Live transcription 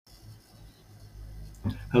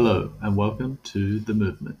Hello and welcome to The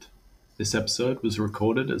Movement. This episode was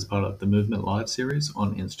recorded as part of the Movement Live series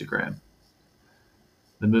on Instagram.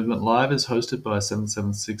 The Movement Live is hosted by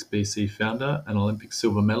 776 BC founder and Olympic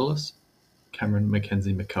silver medalist Cameron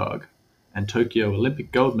Mackenzie McHarg and Tokyo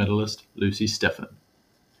Olympic gold medalist Lucy Stephan.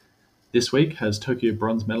 This week has Tokyo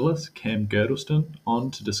bronze medalist Cam Girdlestone on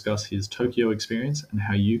to discuss his Tokyo experience and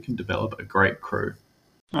how you can develop a great crew.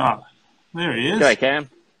 Oh, there he is. G'day, Cam.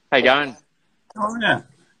 How you going? Oh, yeah.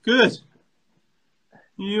 Good.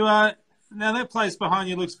 You now that place behind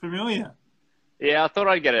you looks familiar. Yeah, I thought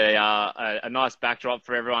I'd get a nice backdrop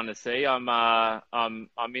for everyone to see. I'm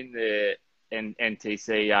in the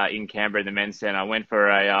NTC in Canberra in the men's centre. I went for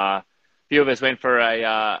a few of us went for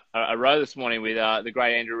a row this morning with the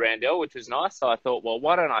great Andrew Randell, which was nice. So I thought, well,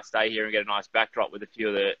 why don't I stay here and get a nice backdrop with a few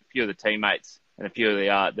of the teammates and a few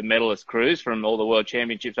of the medalist crews from all the World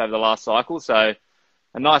Championships over the last cycle. So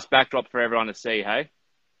a nice backdrop for everyone to see. Hey.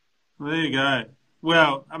 There you go.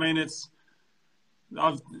 Well, I mean,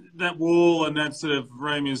 that wall and that sort of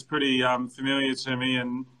room is pretty familiar to me,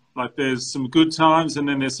 and like there's some good times and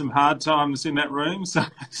then there's some hard times in that room. So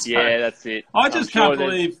Yeah, that's it. I just can't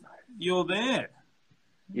believe you're there.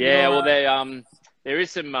 Yeah, well, there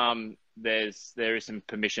is some there is some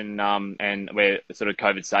permission and we're sort of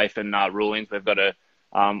COVID safe and rulings. We've got to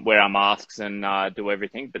wear our masks and do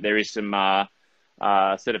everything, but there is some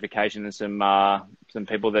certification and some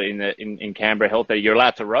people that in Canberra Health that you're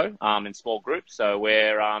allowed to row in small groups. So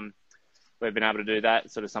we've been able to do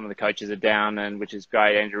that. Sort of some of the coaches are down, and which is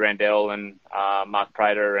great. Andrew Randell and Mark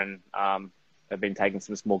Prater and have been taking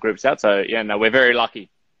some small groups out. So yeah, no, we're very lucky.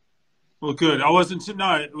 Well, good.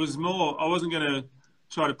 It was more, I wasn't going to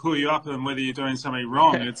try to pull you up on whether you're doing something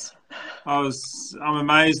wrong. I'm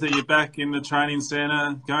amazed that you're back in the training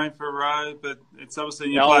centre going for a row, but it's obviously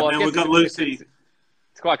in your blood. Well, Now we've got Lucy.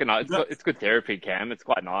 It's quite good. It's good therapy, Cam. It's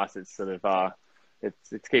quite nice. It's sort of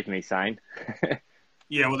it's keeping me sane.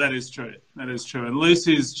 Yeah, well, that is true. That is true. And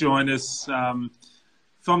Lucy's joined us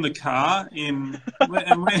from the car.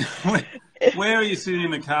 Where are you sitting in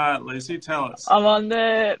the car, Lucy? Tell us. I'm on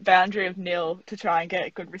the boundary of Nil to try and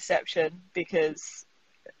get good reception because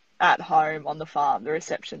at home on the farm the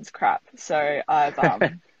reception's crap. So I've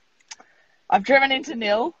driven into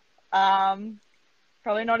Nil.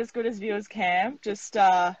 Probably not as good as view as Cam. Just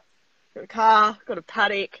got a car, got a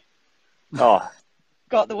paddock. Oh.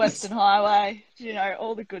 Got the Western Highway,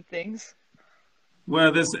 all the good things.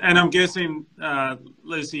 Well, and I'm guessing,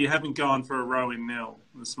 Lucy, you haven't gone for a row in Nil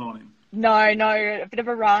this morning. No, a bit of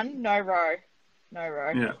a run, no row.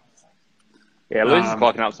 Yeah. Yeah, Lucy's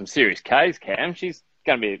clocking up some serious Ks, Cam. She's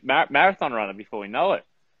going to be a marathon runner before we know it.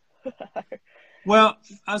 Well,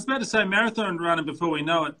 I was about to say marathon runner before we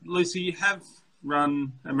know it. Lucy, you have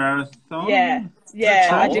run a marathon? Yeah,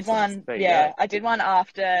 I did one. Yeah, I did one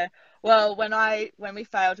after. Well, when we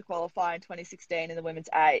failed to qualify in 2016 in the women's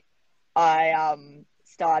 8, I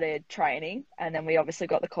started training, and then we obviously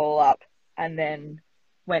got the call up, and then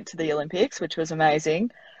went to the Olympics, which was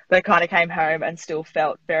amazing. But I kind of came home and still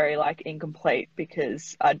felt very incomplete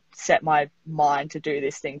because I'd set my mind to do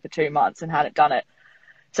this thing for 2 months and hadn't done it.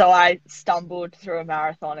 So I stumbled through a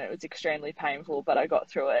marathon. It was extremely painful, but I got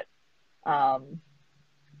through it. Quite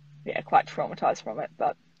traumatized from it,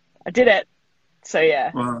 but I did it. So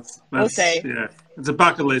yeah, well, we'll see. Yeah, it's a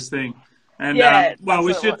bucket list thing. And that's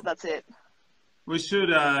it. We should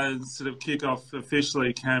sort of kick off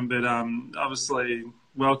officially, Cam. But obviously,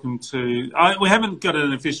 welcome to. We haven't got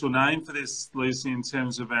an official name for this, Lucy, in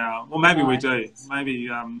terms of our. Well, maybe we do. Maybe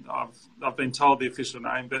I've been told the official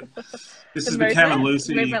name, but this is the Cam and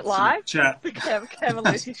Lucy Movement Live chat. The Cam and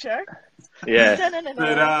Lucy show.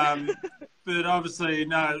 Yeah. But obviously,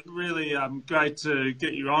 no, really great to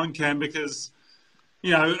get you on, Cam, because.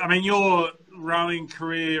 Your rowing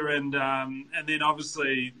career and then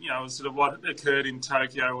obviously, sort of what occurred in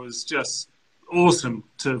Tokyo was just awesome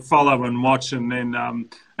to follow and watch. And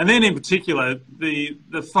then in particular, the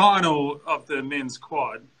final of the men's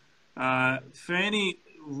quad, for any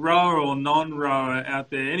rower or non-rower out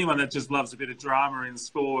there, anyone that just loves a bit of drama in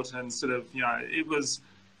sport and sort of, it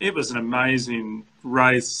was an amazing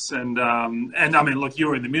race. And I mean, look, you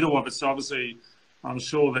were in the middle of it, so obviously I'm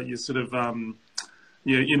sure that you sort of,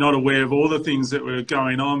 you're not aware of all the things that were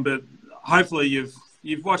going on, but hopefully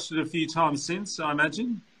you've watched it a few times since, I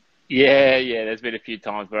imagine. Yeah. There's been a few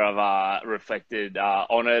times where I've reflected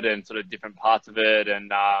on it and sort of different parts of it,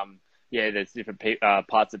 and there's different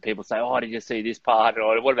parts that people say, "Oh, did you see this part?"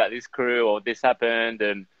 or "What about this crew?" or "This happened,"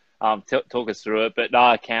 and talk us through it. But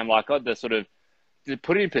no, Cam, to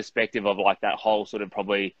put it in perspective of that whole sort of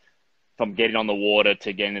probably from getting on the water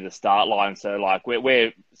to getting to the start line. So like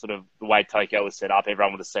we're sort of the way Tokyo was set up,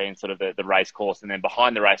 everyone would have seen sort of the race course, and then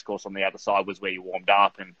behind the race course on the other side was where you warmed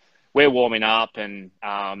up, and we're warming up, and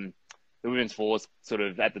the women's fours sort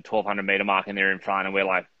of at the 1200 meter mark, and they're in front, and we're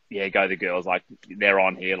like, yeah, go the girls, like they're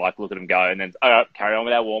on here, like look at them go, and then all right, carry on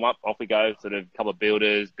with our warm up, off we go, sort of a couple of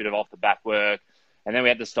builders, bit of off the back work, and then we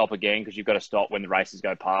had to stop again because you've got to stop when the races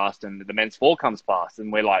go past and the men's four comes past,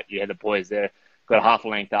 and we're like, yeah, the boys there got a half a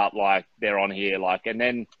length up, like they're on here, like, and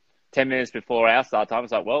then 10 minutes before our start time,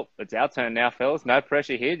 it's like, well, it's our turn now, fellas, no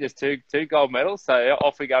pressure here, just two gold medals, so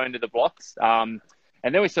off we go into the blocks, and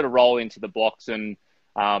then we sort of roll into the blocks, and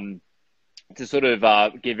to sort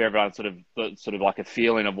of give everyone sort of like a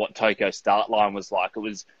feeling of what Tokyo's start line was like.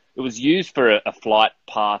 It was used for a flight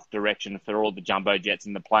path direction for all the jumbo jets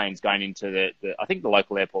and the planes going into the I think the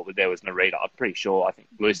local airport there was Narita. I'm pretty sure. I think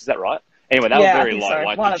Luce, is that right? Anyway, that was very low, so.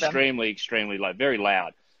 Like extremely low, very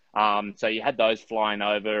loud. So you had those flying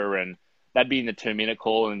over, and that'd be in the 2-minute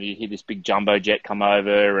call, and you hear this big jumbo jet come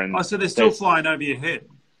over, and so they're still flying over your head.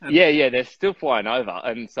 Yeah, they're still flying over,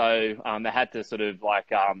 and so they had to sort of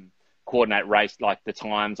like coordinate race, like the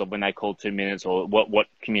times of when they called 2 minutes or what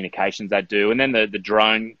communications they do. And then the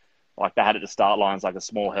drone, like they had at the start lines, like a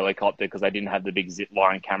small helicopter because they didn't have the big zip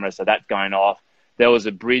line camera. So that's going off. There was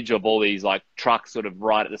a bridge of all these like trucks sort of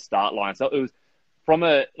right at the start line. So it was from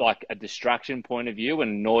a distraction point of view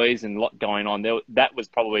and noise and lot going on there. That was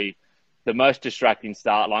probably the most distracting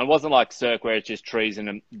start line. It wasn't like Cirque where it's just trees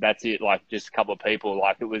and that's it, like just a couple of people.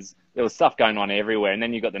 Like there was stuff going on everywhere. And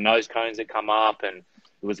then you got the nose cones that come up, and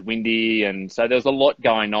it was windy, and so there was a lot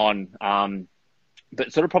going on.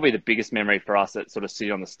 But sort of probably the biggest memory for us that sort of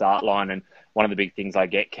sitting on the start line, and one of the big things I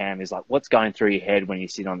get, Cam, is like, what's going through your head when you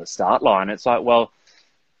sit on the start line? It's like, well,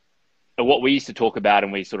 what we used to talk about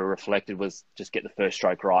and we sort of reflected was just get the first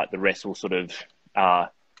stroke right. The rest will sort of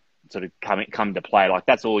come to play. Like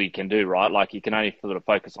that's all you can do, right? Like you can only sort of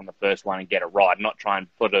focus on the first one and get it right, not try and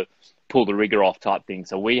pull the rigger off type thing.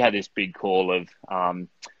 So we had this big call of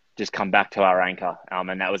just come back to our anchor.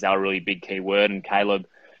 And that was our really big key word. And Caleb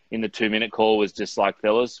in the 2-minute call was just like,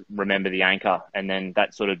 fellas, remember the anchor. And then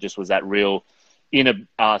that sort of just was that real inner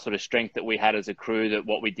sort of strength that we had as a crew, that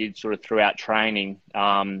what we did sort of throughout training,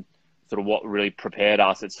 sort of what really prepared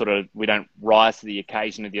us. It's sort of, we don't rise to the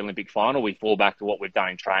occasion of the Olympic final. We fall back to what we've done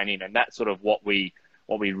in training. And that's sort of what we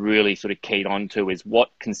really sort of keyed on to, is what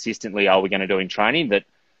consistently are we going to do in training that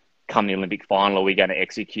come the Olympic final are we going to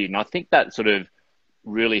execute. And I think that sort of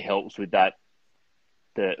really helps with that,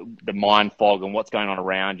 the mind fog and what's going on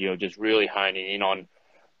around you, just really honing in on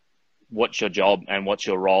what's your job and what's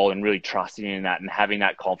your role, and really trusting in that and having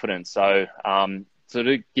that confidence. So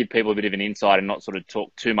to give people a bit of an insight and not sort of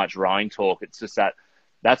talk too much rowing talk, it's just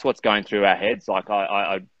that's what's going through our heads. Like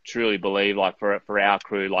I truly believe, like for our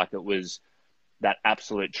crew, like it was that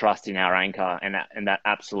absolute trust in our anchor, and that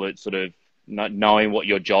absolute sort of knowing what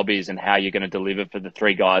your job is and how you're going to deliver for the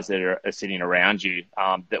three guys that are sitting around you,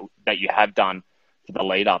 that you have done for the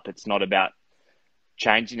lead up. It's not about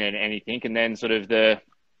changing it anything. And then sort of the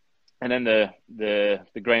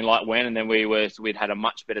green light went, and then we'd had a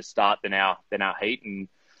much better start than our heat,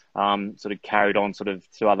 and sort of carried on sort of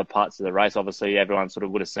to other parts of the race. Obviously, everyone sort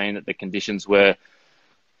of would have seen that the conditions were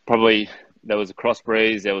probably, there was a cross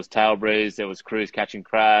breeze, there was tail breeze, there was crews catching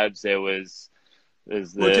crabs, just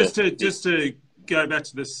to go back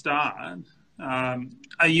to the start,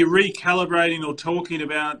 are you recalibrating or talking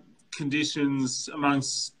about conditions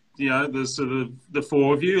amongst the sort of the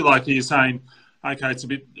four of you? Like, are you saying, okay, it's a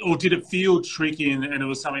bit, or did it feel tricky and it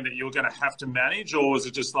was something that you were going to have to manage, or was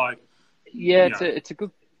it just like? Yeah, it's a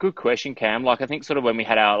good question, Cam. Like, I think sort of when we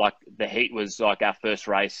had our, the heat was like our first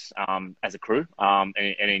race as a crew, and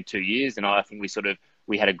in 2 years, and I think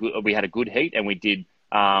we had a good heat, and we did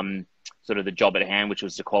sort of the job at hand, which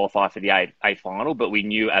was to qualify for the A final. But we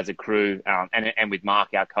knew as a crew, and with Mark,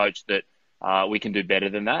 our coach, that we can do better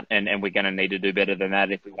than that, and we're going to need to do better than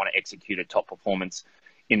that if we want to execute a top performance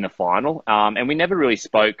in the final. And we never really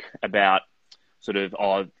spoke about sort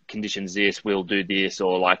of, conditions this, we'll do this,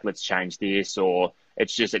 or like, let's change this, or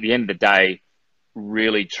it's just at the end of the day,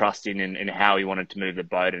 really trusting in how he wanted to move the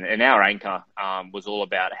boat. And our anchor was all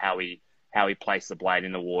about how he placed the blade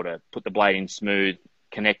in the water, put the blade in smooth,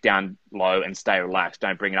 connect down low and stay relaxed.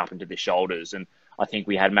 Don't bring it up into the shoulders. And I think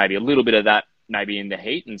we had maybe a little bit of that maybe in the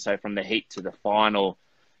heat. And so from the heat to the final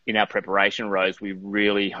in our preparation rows, we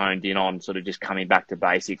really honed in on sort of just coming back to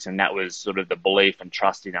basics. And that was sort of the belief and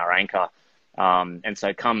trust in our anchor. And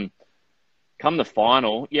so come the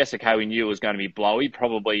final, yes, okay, we knew it was going to be blowy.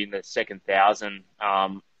 Probably in the second 1,000,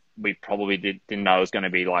 we probably didn't know it was going to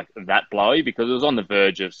be like that blowy, because it was on the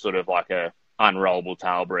verge of sort of like a unrollable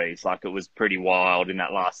tail breeze. Like, it was pretty wild in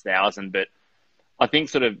that last 1,000. But I think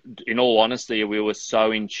sort of, in all honesty, we were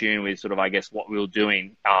so in tune with sort of, I guess, what we were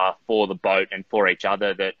doing for the boat and for each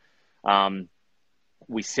other that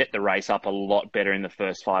we set the race up a lot better in the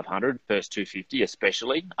first 500, first 250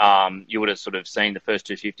 especially. You would have sort of seen the first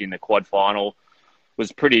 250 in the quad final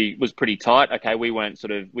was pretty tight. Okay, we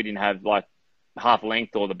didn't have like half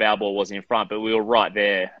length or the bow ball was in front, but we were right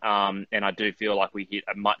there. And I do feel like we hit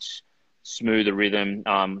a much smoother rhythm,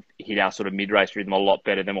 hit our sort of mid-race rhythm a lot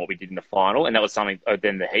better than what we did in the final. And that was something,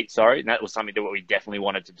 than the heat, sorry. And that was something that we definitely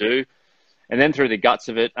wanted to do. And then through the guts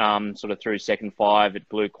of it, sort of through second 5, it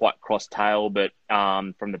blew quite cross tail, but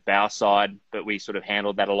from the bow side, but we sort of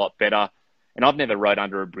handled that a lot better. And I've never rode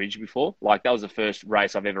under a bridge before. Like, that was the first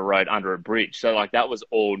race I've ever rode under a bridge. So like, that was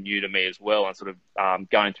all new to me as well. And sort of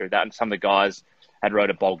going through that, and some of the guys had rode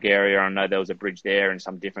at Bulgaria. I know there was a bridge there and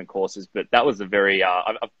some different courses, but that was a very,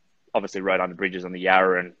 I've obviously rode under bridges on the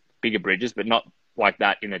Yarra and bigger bridges, but not like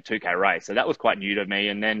that in a 2K race. So that was quite new to me.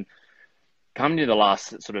 And then coming to the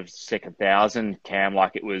last sort of second 1,000, Cam,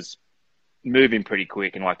 like, it was moving pretty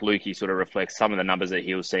quick, and like Lukey sort of reflects some of the numbers that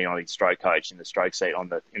he was seeing on his stroke coach in the stroke seat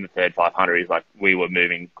in the third 500. He's like, we were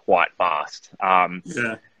moving quite fast.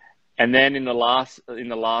 Yeah. And then in the last like,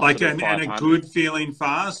 sort of and a good feeling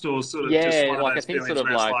fast, or sort of just one of like, those I think feelings sort of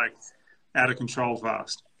where it's like out of control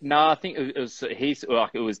fast. No, I think it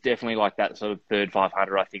was definitely like that sort of third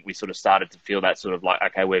 500. I think we sort of started to feel that sort of like,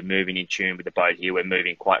 okay, we're moving in tune with the boat here. We're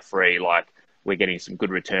moving quite free. Like, we're getting some good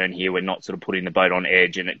return here. We're not sort of putting the boat on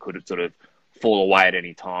edge, and it could sort of fall away at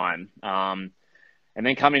any time. And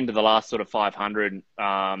then coming into the last sort of 500,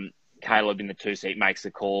 Caleb in the 2-seat makes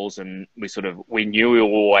the calls, and we knew we were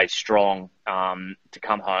always strong to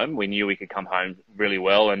come home. We knew we could come home really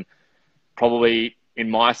well, and probably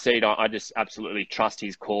in my seat, I just absolutely trust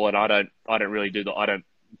his call, and I don't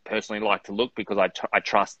personally like to look, because I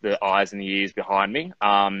trust the eyes and the ears behind me.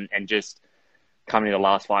 And just coming to the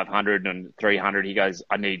last 500 and 300, he goes,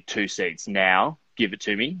 I need 2 seats now. Give it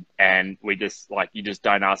to me. And we just, like, you just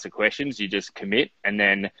don't ask the questions, you just commit. And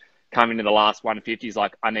then coming to the last 150, he's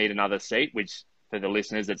like, I need another seat, which for the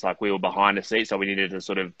listeners, it's like we were behind a seat. So we needed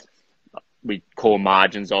to we call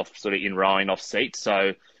margins off sort of in rowing off seats.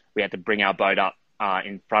 So we had to bring our boat up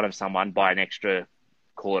in front of someone by an extra,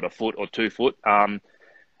 call it a foot or 2 foot. And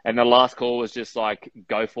the last call was just like,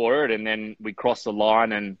 go for it. And then we crossed the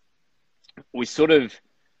line, and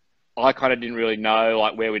I kind of didn't really know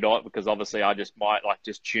like where we'd at, because obviously I just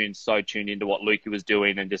tuned into what Lukey was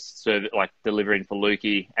doing and just delivering for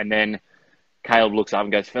Lukey. And then Caleb looks up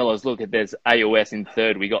and goes, fellas, look, there's AOS in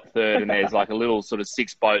third. We got third, and there's like a little sort of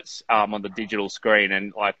 6 boats on the digital screen.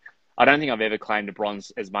 And like, I don't think I've ever claimed a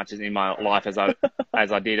bronze as much as in my life as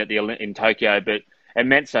I did in Tokyo, but it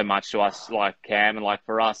meant so much to us, like Cam, and like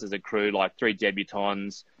for us as a crew, like 3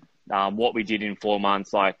 debutants, what we did in 4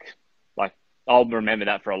 months, like I'll remember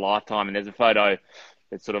that for a lifetime. And there's a photo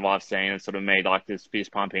that sort of I've seen, and sort of me like this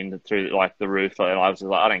fist pumping through like the roof, and I was just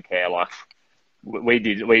like, I don't care. Like,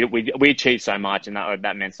 we achieved so much, and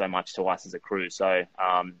that meant so much to us as a crew. So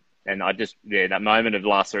and I just, that moment of the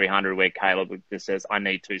last 300 where Caleb just says, I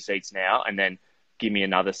need 2 seats now, and then give me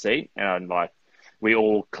another seat, and like, we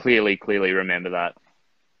all clearly remember that.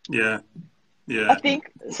 Yeah. I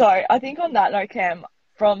think on that note, Cam,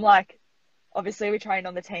 from like, obviously we trained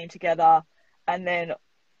on the team together, and then,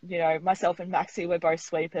 you know, myself and Maxie, we're both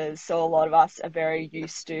sweepers, so a lot of us are very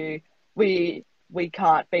used to, we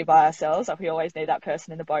can't be by ourselves. Like, we always need that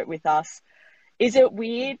person in the boat with us. Is it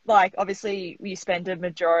weird, like, obviously you spend a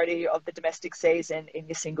majority of the domestic season in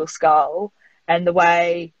your single scull, and the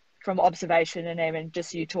way, from observation and even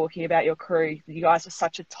just you talking about your crew, you guys are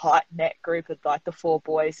such a tight-knit group of like the 4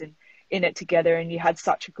 boys and in it together, and you had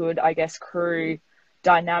such a good, I guess, crew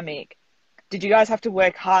dynamic. Did you guys have to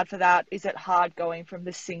work hard for that? Is it hard going from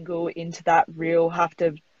the single into that real,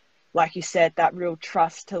 like you said, that real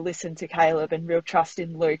trust to listen to Caleb and real trust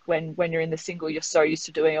in Luke when you're in the single, you're so used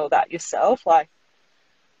to doing all that yourself? Like,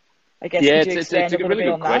 I guess, yeah, could you it's a really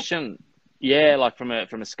good on question. That? Yeah, like from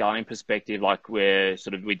a sculling perspective, like we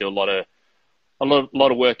do a lot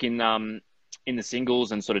of work in the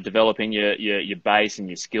singles, and sort of developing your base and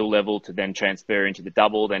your skill level to then transfer into the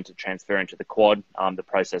double, then to transfer into the quad. The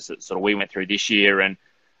process that sort of we went through this year, and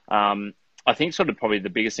I think sort of probably the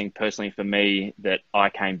biggest thing personally for me that I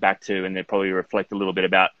came back to, and that probably reflect a little bit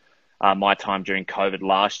about my time during COVID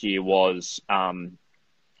last year, was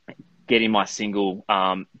getting my single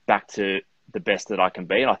back to the best that I can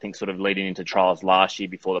be. And I think sort of leading into trials last year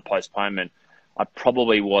before the postponement, I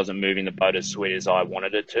probably wasn't moving the boat as sweet as I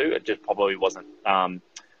wanted it to. It just probably wasn't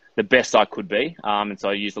the best I could be. And so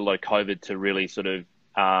I used a lot of COVID to really sort of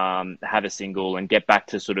have a single, and get back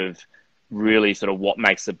to sort of really sort of what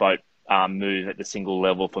makes the boat move at the single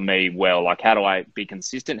level for me well. Like, how do I be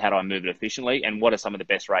consistent? How do I move it efficiently? And what are some of the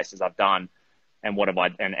best races I've done? And what have I,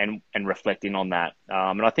 and reflecting on that.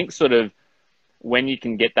 And I think sort of when you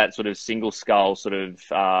can get that sort of single scull sort of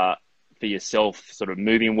for yourself, sort of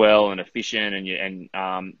moving well and efficient, and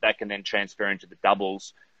that can then transfer into the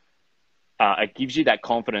doubles. It gives you that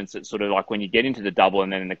confidence that sort of like when you get into the double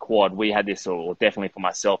and then in the quad, we had this, or definitely for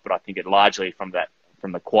myself, but I think it largely from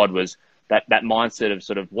the quad was that mindset of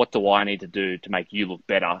sort of, what do I need to do to make you look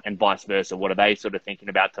better, and vice versa. What are they sort of thinking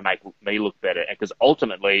about to make me look better? Because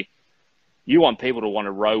ultimately, you want people to want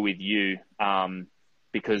to row with you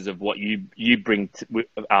because of what you bring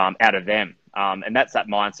out of them. And that's that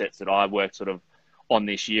mindset that I work sort of on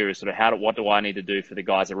this year, is sort of what do I need to do for the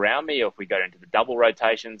guys around me? Or if we go into the double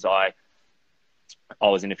rotations, I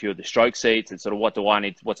was in a few of the stroke seats, and sort of what do I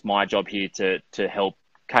need? What's my job here to help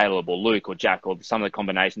Caleb or Luke or Jack or some of the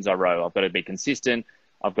combinations I row? I've got to be consistent.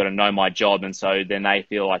 I've got to know my job. And so then they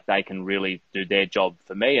feel like they can really do their job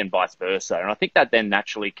for me, and vice versa. And I think that then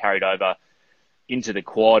naturally carried over into the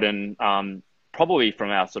quad, and probably from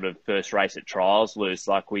our sort of first race at trials, Luce,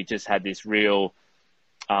 like we just had this real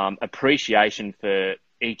appreciation for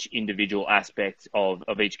each individual aspect of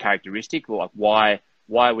each characteristic. Like, why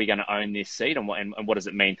are we going to own this seat, and what does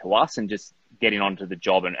it mean to us, and just getting onto the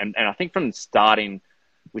job. And I think from starting,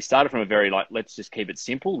 we started from a very like, let's just keep it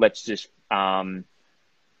simple. Let's just go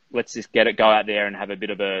out there and have a bit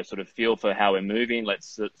of a sort of feel for how we're moving.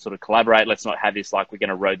 Let's sort of collaborate. Let's not have this, like, we're going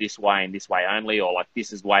to row this way and this way only, or like,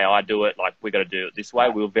 this is the way I do it. Like, we're going to do it this way.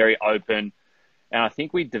 We were very open. And I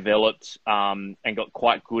think we developed and got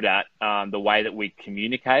quite good at the way that we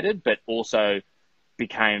communicated, but also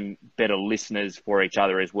became better listeners for each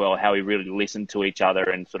other as well, how we really listened to each other,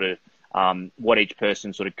 and sort of what each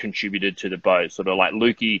person sort of contributed to the boat. Sort of like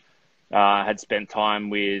Lukey had spent time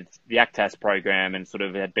with the ACTAS program and sort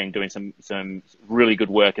of had been doing some really good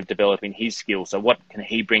work of developing his skills. So what can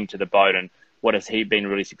he bring to the boat, and what has he been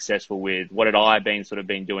really successful with? What had I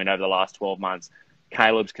been doing over the last 12 months?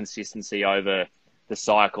 Caleb's consistency over the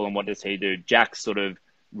cycle, and what does he do? Jack's sort of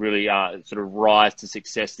really sort of rise to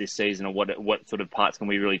success this season, and what sort of parts can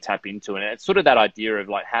we really tap into? And it's sort of that idea of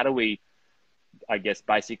like, how do we, I guess,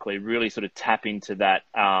 basically really sort of tap into that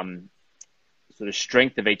sort of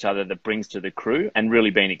strength of each other that brings to the crew, and really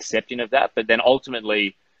being accepting of that, but then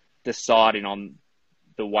ultimately deciding on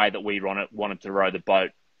the way that we wanted to row the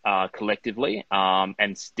boat collectively,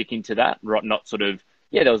 and sticking to that, not sort of,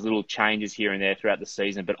 there was little changes here and there throughout the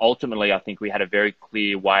season, but ultimately I think we had a very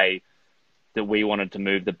clear way that we wanted to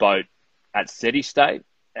move the boat at steady state,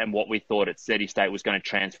 and what we thought at steady state was going to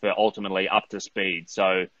transfer ultimately up to speed.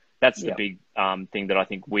 So that's the big thing that I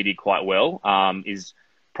think we did quite well, is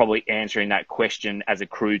probably answering that question as a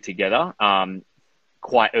crew together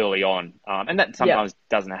quite early on. And that sometimes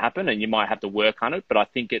doesn't happen, and you might have to work on it. But I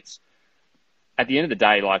think it's, at the end of the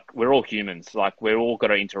day, like, we're all humans. Like, we're all got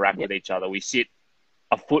to interact with each other. We sit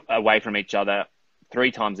a foot away from each other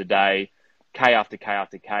 3 times a day, K after K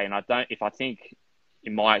after K. And I think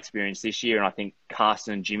in my experience this year, and I think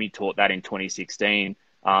Carsten and Jimmy taught that in 2016,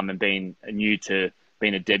 and being new to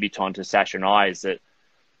being a debutant to Sasha and I, is that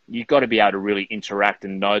you've got to be able to really interact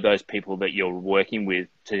and know those people that you're working with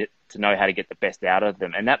to know how to get the best out of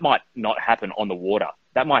them. And that might not happen on the water.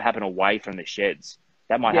 That might happen away from the sheds.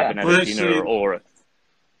 That might happen at a dinner or...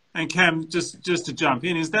 And Cam, just to jump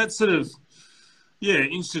in, is that sort of,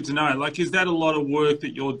 interested to know, like, is that a lot of work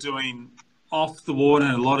that you're doing off the water,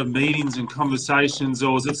 and a lot of meetings and conversations,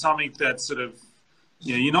 or is it something that sort of,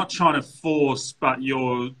 you're not trying to force, but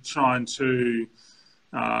you're trying to,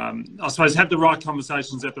 I suppose, have the right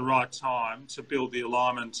conversations at the right time to build the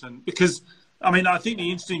alignment? And because, I mean, I think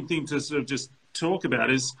the interesting thing to sort of just talk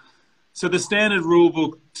about is, so the standard rule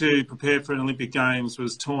book to prepare for an Olympic Games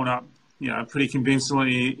was torn up, pretty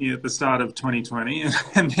convincingly at the start of 2020.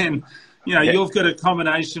 And then, you've got a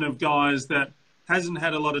combination of guys that hasn't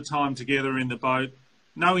had a lot of time together in the boat,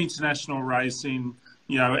 no international racing,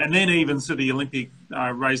 and then even sort of the Olympic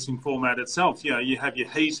racing format itself. You have your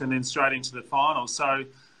heat and then straight into the final. So,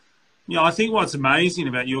 I think what's amazing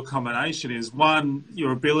about your combination is, one,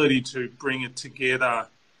 your ability to bring it together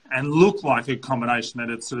and look like a combination that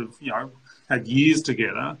it's sort of, had years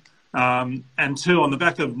together. And two, on the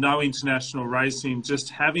back of no international racing, just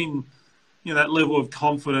having, that level of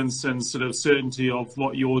confidence and sort of certainty of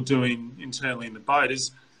what you're doing internally in the boat.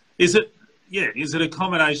 Is it a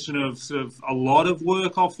combination of sort of a lot of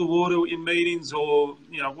work off the water in meetings, or,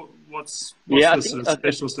 what's the sort of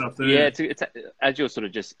special stuff there? Yeah, it's as you're sort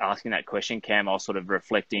of just asking that question, Cam, I was sort of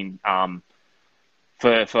reflecting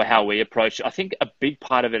for how we approach it. I think a big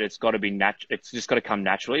part of it, it's got to be natural. It's just got to come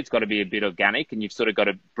naturally. It's got to be a bit organic, and you've sort of got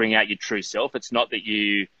to bring out your true self. It's not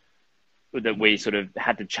that we sort of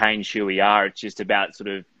had to change who we are. It's just about sort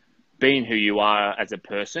of being who you are as a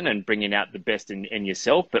person and bringing out the best in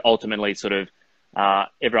yourself, but ultimately sort of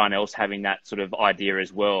everyone else having that sort of idea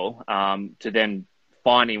as well, to then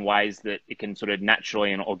finding ways that it can sort of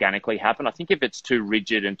naturally and organically happen. I think if it's too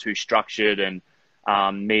rigid and too structured and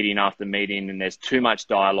meeting after meeting and there's too much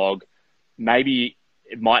dialogue, maybe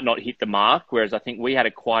it might not hit the mark. Whereas I think we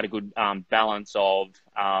had quite a good balance of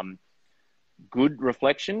good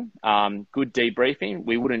reflection, good debriefing.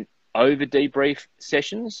 We wouldn't over debrief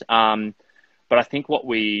sessions. But I think what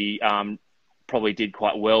we probably did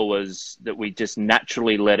quite well was that we just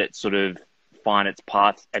naturally let it sort of find its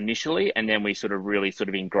path initially, and then we sort of really sort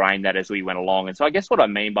of ingrained that as we went along. And so I guess what I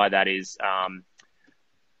mean by that is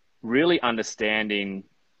really understanding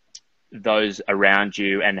those around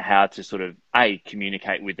you and how to sort of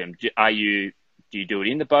communicate with them. Do you do it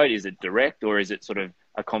in the boat? Is it direct, or is it sort of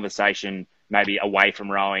a conversation maybe away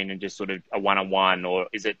from rowing and just sort of a one-on-one, or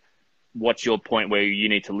is it what's your point where you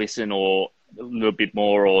need to listen or a little bit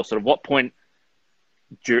more, or sort of what point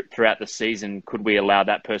throughout the season could we allow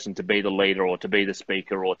that person to be the leader or to be the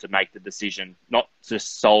speaker or to make the decision, not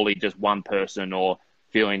just solely just one person or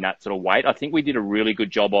feeling that sort of weight. I think we did a really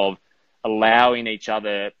good job of allowing each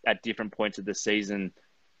other at different points of the season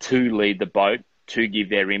to lead the boat, to give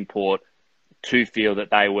their input, to feel that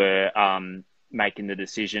they were making the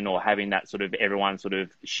decision or having that sort of everyone sort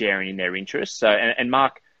of sharing in their interests. So, and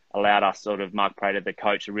Mark allowed us Mark Prater, the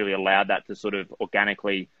coach, really allowed that to sort of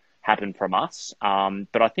organically happen from us.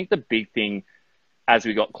 But I think the big thing as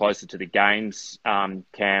we got closer to the games,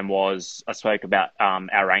 Cam, was I spoke about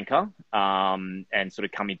our anchor and sort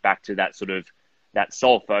of coming back to that sort of that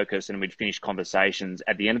sole focus, and we'd finish conversations.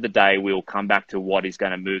 At the end of the day, we'll come back to what is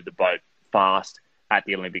going to move the boat fast at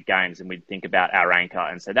the Olympic Games, and we'd think about our anchor.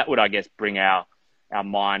 And so that would, I guess, bring our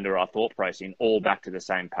mind or our thought processing all back to the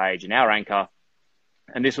same page. And our anchor,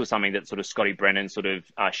 and this was something that sort of Scotty Brennan sort of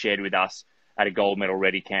shared with us at a gold medal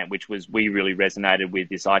ready camp, which was we really resonated with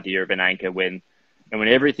this idea of an anchor when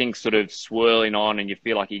everything's sort of swirling on and you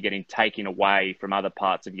feel like you're getting taken away from other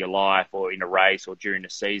parts of your life or in a race or during a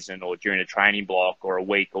season or during a training block or a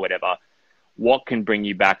week or whatever, what can bring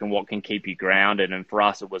you back and what can keep you grounded? And for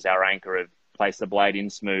us, it was our anchor of place the blade in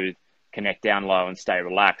smooth, connect down low and stay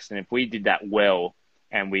relaxed. And if we did that well,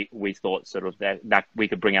 and we thought sort of that we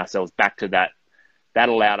could bring ourselves back to that, that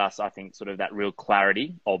allowed us, I think, sort of that real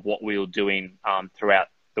clarity of what we were doing throughout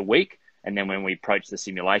the week. And then when we approached the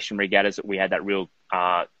simulation regattas, we had that real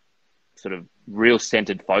sort of real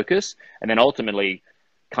centered focus. And then ultimately,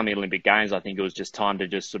 coming Olympic Games, I think it was just time to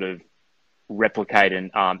just sort of replicate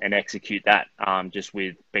and execute that just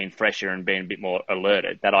with being fresher and being a bit more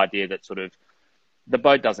alerted. That idea that sort of the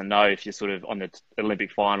boat doesn't know if you're sort of on the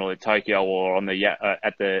Olympic final at Tokyo or on the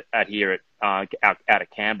out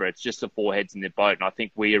at Canberra. It's just the four heads in the boat. And I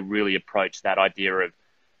think we really approached that idea of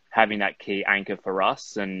having that key anchor for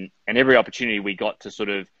us, and every opportunity we got to sort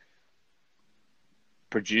of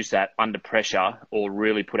produce that under pressure or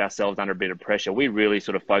really put ourselves under a bit of pressure, we really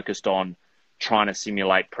sort of focused on trying to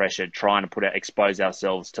simulate pressure, trying to expose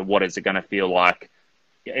ourselves to what is it going to feel like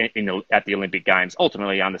at the Olympic Games.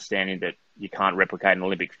 Ultimately, understanding that you can't replicate an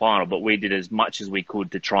Olympic final, but we did as much as we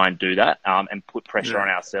could to try and do that and put pressure on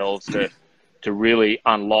ourselves to really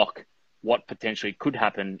unlock what potentially could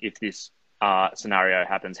happen if this scenario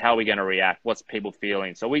happens. How are we going to react? What's people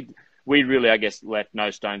feeling? So we really, I guess, left no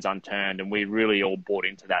stones unturned, and we really all bought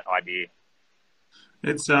into that idea.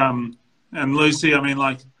 It's and Lucy, I mean,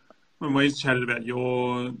 like when we chatted about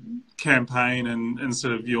your campaign and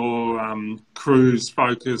sort of your cruise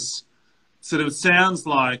focus, sort of it sounds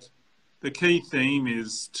like the key theme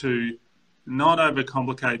is to not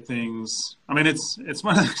overcomplicate things. I mean, it's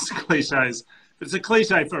one of those cliches, but it's a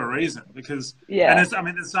cliche for a reason because, and it's, I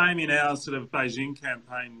mean, the same in our sort of Beijing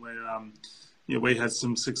campaign where, we had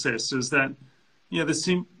some successes that,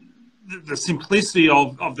 the simplicity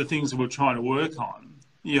of the things that we're trying to work on,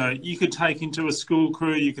 you could take into a school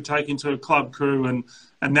crew, you could take into a club crew,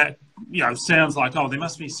 and that, sounds like, oh, there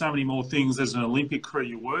must be so many more things as an Olympic crew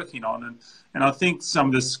you're working on. And I think some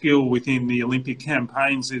of the skill within the Olympic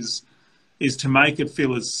campaigns is to make it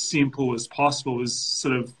feel as simple as possible, as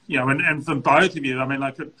sort of, and for both of you, I mean,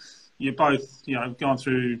 like you're both, gone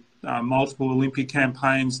through multiple Olympic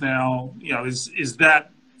campaigns now, is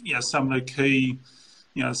that, some of the key,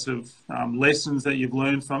 sort of lessons that you've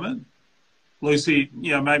learned from it? Lucy,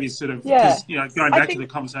 maybe sort of, because, going back to the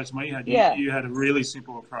conversation we had, you had a really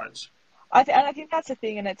simple approach. I think that's the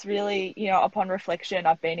thing, and it's really, you know, upon reflection,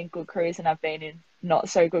 I've been in good crews and I've been in not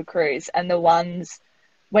so good crews, and the ones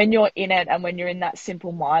when you're in it and when you're in that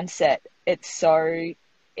simple mindset, it's so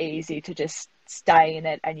easy to just stay in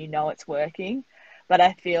it and you know it's working. But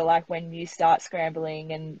I feel like when you start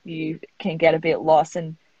scrambling and you can get a bit lost,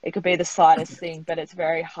 and it could be the slightest thing, but it's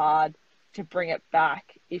very hard to bring it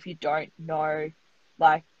back if you don't know,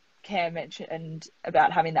 like Cam mentioned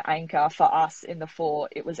about having the anchor. For us in the fore,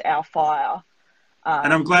 it was our fire.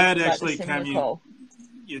 And I'm glad actually, Cam,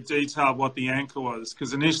 you detailed what the anchor was,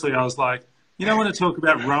 because initially I was like, you don't want to talk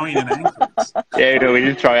about rowing and anchors. Yeah, no, we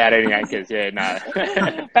didn't throw out any anchors. Yeah, no.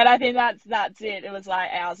 But I think that's it. It was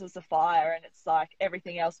like ours was the fire, and it's like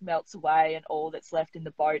everything else melts away, and all that's left in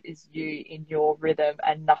the boat is you in your rhythm,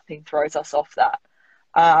 and nothing throws us off that.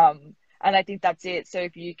 And I think that's it. So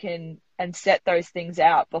if you can and set those things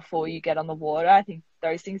out before you get on the water, I think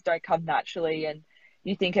those things don't come naturally, and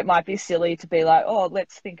you think it might be silly to be like, oh,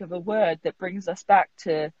 let's think of a word that brings us back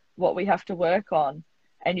to what we have to work on.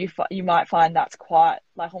 And you might find that's quite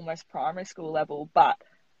like almost primary school level. But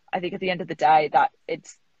I think at the end of the day that it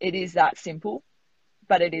is that simple,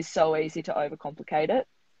 but it is so easy to overcomplicate it,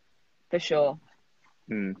 for sure.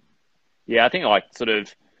 Yeah, I think like sort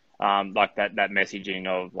of like that messaging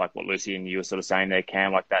of like what Lucy and you were sort of saying there,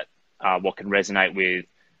 Cam, like that what can resonate with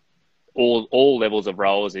all levels of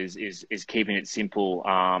roles is keeping it simple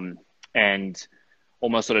and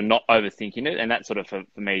almost sort of not overthinking it. And that's sort of for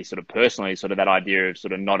me, sort of personally, sort of that idea of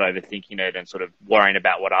sort of not overthinking it and sort of worrying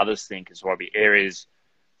about what others think is probably areas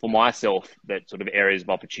for myself, that sort of areas of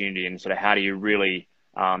opportunity, and sort of how do you really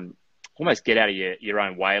almost get out of your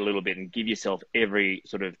own way a little bit and give yourself every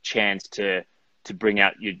sort of chance to bring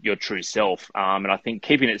out your true self. And I think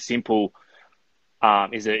keeping it simple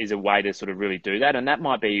is a way to sort of really do that. And that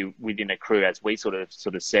might be within a crew, as we sort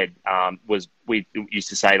of said, was we used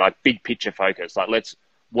to say like big picture focus, like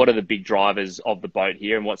what are the big drivers of the boat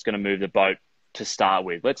here and what's going to move the boat to start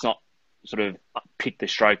with. Let's not sort of pick the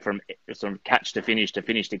stroke from sort of catch to finish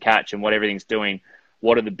to catch and what everything's doing.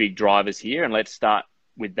 What are the big drivers here? And let's start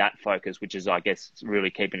with that focus, which is, I guess,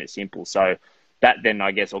 really keeping it simple. So that then,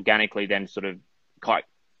 I guess, organically then sort of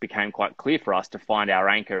became quite clear for us to find our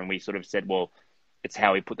anchor. And we sort of said, well, it's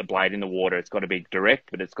how we put the blade in the water. It's got to be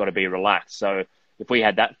direct, but it's got to be relaxed. So if we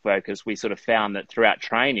had that focus, we sort of found that throughout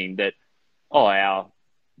training that,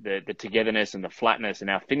 the togetherness and the flatness and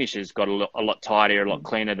our finishes got a lot tighter, a lot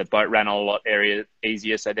cleaner. The boat ran a lot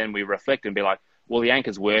easier. So then we reflect and be like, well, the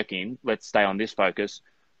anchor's working. Let's stay on this focus.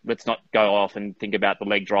 Let's not go off and think about the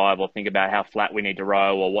leg drive or think about how flat we need to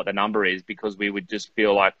row or what the number is, because we would just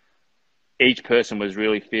feel like each person was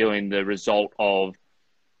really feeling the result of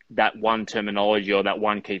that one terminology or that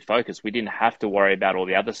one key focus. We didn't have to worry about all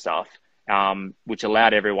the other stuff, which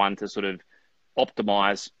allowed everyone to sort of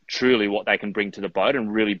optimize truly what they can bring to the boat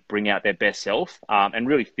and really bring out their best self, and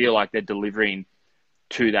really feel like they're delivering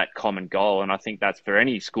to that common goal. And I think that's for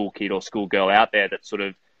any school kid or school girl out there, that sort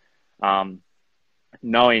of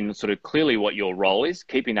knowing sort of clearly what your role is,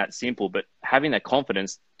 keeping that simple, but having that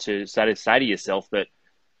confidence to say to yourself that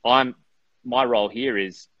my role here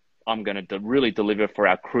is I'm going to really deliver for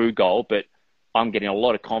our crew goal, but I'm getting a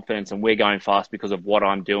lot of confidence and we're going fast because of what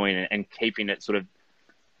I'm doing, and keeping it sort of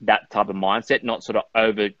that type of mindset, not sort of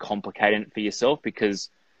over complicating it for yourself, because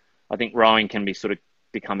I think rowing can be sort of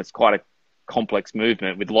it's quite a complex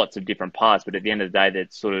movement with lots of different parts, but at the end of the day,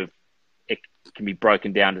 that sort of, it can be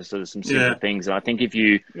broken down to sort of some simple things. And I think if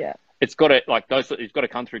you, it's got to it's got to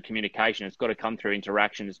come through communication. It's got to come through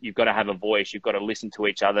interactions. You've got to have a voice. You've got to listen to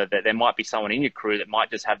each other. That there might be someone in your crew that might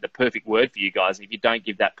just have the perfect word for you guys. And if you don't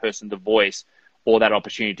give that person the voice or that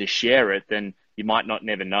opportunity to share it, then you might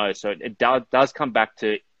never know. So it does come back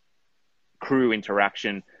to crew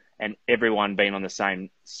interaction and everyone being on the same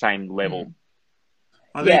level.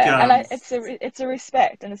 I think, and it's a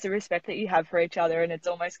respect, and it's a respect that you have for each other, and it's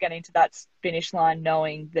almost getting to that finish line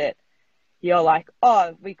knowing that you're like,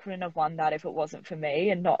 oh, we couldn't have won that if it wasn't for me,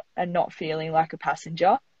 and not feeling like a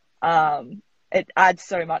passenger. It adds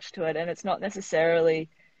so much to it, and it's not necessarily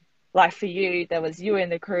like for you. There was you in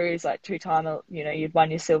the cruise, like 2-time, you'd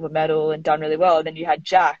won your silver medal and done really well, and then you had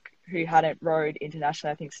Jack, who hadn't rowed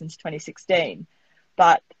internationally, I think, since 2016,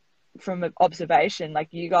 but from observation, like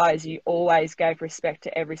you guys, you always gave respect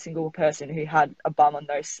to every single person who had a bum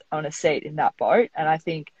on a seat in that boat. And I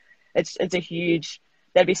think it's a huge,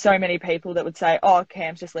 there'd be so many people that would say, oh,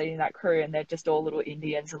 Cam's just leading that crew and they're just all little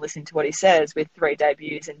Indians and listening to what he says, with 3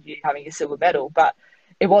 debuts and you having a silver medal. But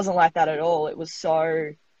it wasn't like that at all. There was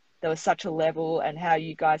such a level, and how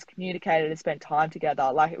you guys communicated and spent time together.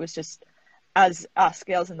 Like, it was just, as us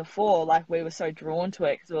girls in the fore, like we were so drawn to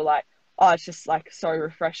it because we were like, it's just like so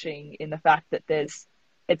refreshing in the fact that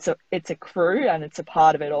it's a crew and it's a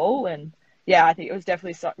part of it all. And yeah, I think it was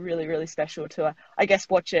definitely really, really special to, I guess,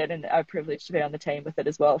 watch it, and a privilege to be on the team with it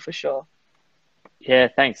as well, for sure. Yeah,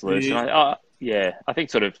 thanks, Luce. And I think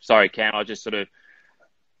sort of, sorry, Cam, I just sort of,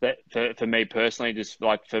 that for me personally, just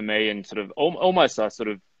like for me, and sort of almost I sort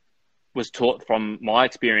of was taught from my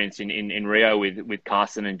experience in Rio with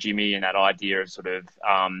Carson and Jimmy, and that idea of sort of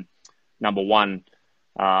number one,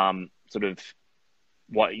 sort of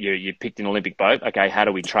what you picked an Olympic boat. Okay, how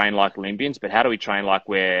do we train like Olympians? But how do we train like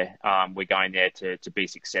we're going there to be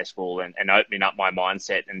successful, and opening up my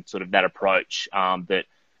mindset and sort of that approach that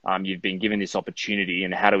you've been given this opportunity,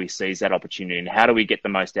 and how do we seize that opportunity, and how do we get the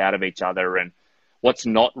most out of each other, and what's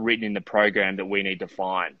not written in the program that we need to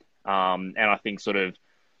find. And I think sort of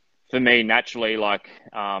for me, naturally, like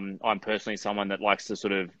I'm personally someone that likes to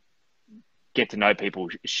sort of get to know people,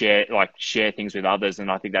 share things with others,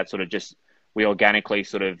 and I think that sort of just we organically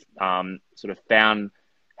sort of found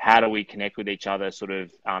how do we connect with each other, sort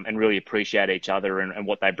of and really appreciate each other and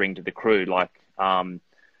what they bring to the crew. Like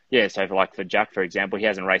so for Jack, for example, he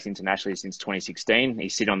hasn't raced internationally since 2016.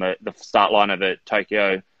 He's sitting on the start line of a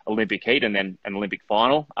Tokyo Olympic heat and then an Olympic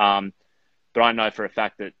final. But I know for a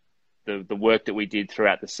fact that the work that we did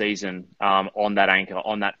throughout the season on that anchor,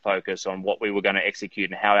 on that focus, on what we were going to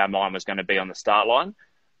execute and how our mind was going to be on the start line,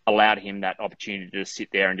 allowed him that opportunity to sit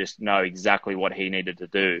there and just know exactly what he needed to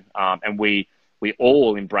do. And we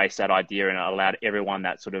all embraced that idea, and it allowed everyone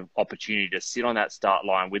that sort of opportunity to sit on that start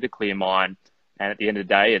line with a clear mind. And at the end of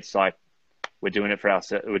the day, it's like we're doing it for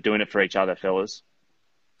ourselves. We're doing it for each other, fellas.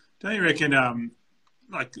 Don't you reckon?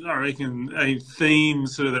 I reckon a theme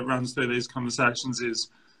sort of that runs through these conversations is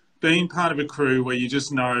being part of a crew where you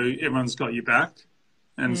just know everyone's got your back,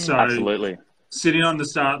 and so absolutely sitting on the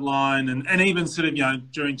start line and even sort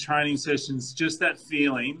of during training sessions, just that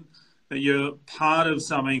feeling that you're part of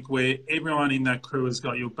something where everyone in that crew has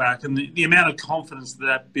got your back, and the amount of confidence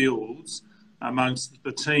that builds amongst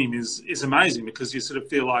the team is amazing, because you sort of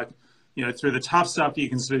feel like through the tough stuff you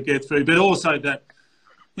can sort of get through, but also that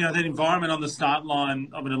that environment on the start line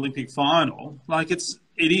of an Olympic final, like it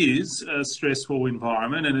is a stressful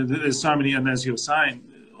environment, and there's so many, and as you're saying,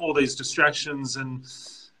 all these distractions and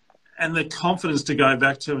the confidence to go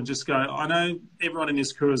back to and just go, I know everyone in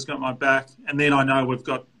this crew has got my back, and then I know we've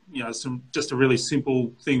got just a really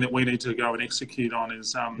simple thing that we need to go and execute on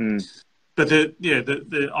is but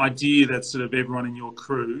the idea that sort of everyone in your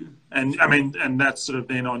crew, and I mean, and that's sort of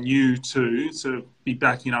then on you to sort of be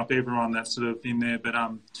backing up everyone that's sort of in there. But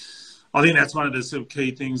I think that's one of the sort of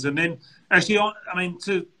key things. And then actually, I mean,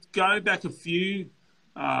 to go back a few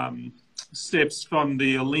steps from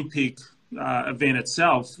the Olympic event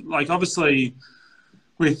itself, like obviously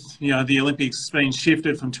with the Olympics being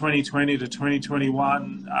shifted from 2020 to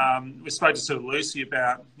 2021, we spoke to sort of Lucy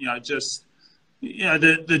about just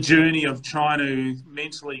the journey of trying to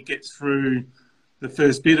mentally get through the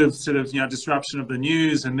first bit of sort of disruption of the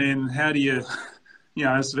news, and then how do you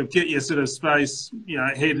sort of get your sort of space,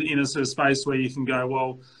 head in a sort of space where you can go,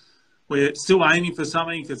 well, we're still aiming for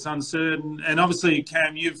something, it's uncertain. And obviously,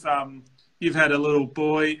 Cam, you've had a little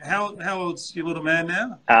boy. How old's your little man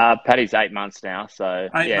now? Paddy's 8 months now, so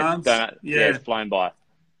 8 months. It's flown by.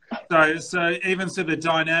 So even to the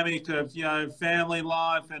dynamic of family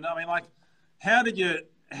life, and I mean, like, how did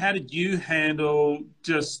you handle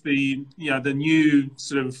just the the new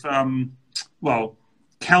sort of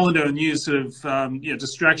calendar and new sort of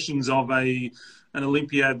distractions of an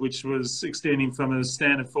Olympiad, which was extending from a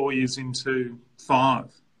standard 4 years into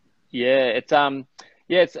 5? Yeah, it's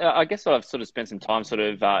I guess I've sort of spent some time sort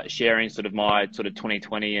of sharing sort of my sort of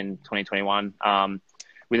 2020 and 2021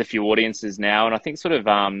 with a few audiences now, and I think sort of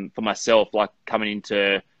for myself, like coming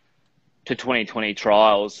into 2020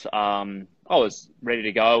 trials, I was ready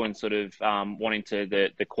to go and sort of wanting to,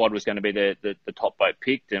 the quad was going to be the top boat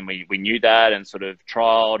picked, and we knew that, and sort of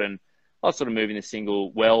trialed, and I was sort of moving the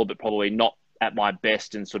single well, but probably not at my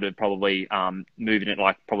best, and sort of probably moving it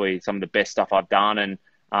like probably some of the best stuff I've done. And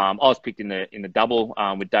I was picked in the double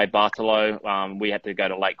with Dave Bartolo. We had to go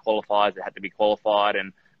to late qualifiers. It had to be qualified,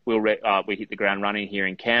 and we hit the ground running here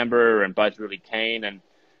in Canberra, and both really keen, and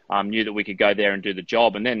knew that we could go there and do the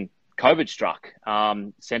job. And then COVID struck.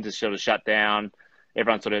 Centres sort of shut down.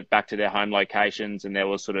 Everyone sort of back to their home locations, and there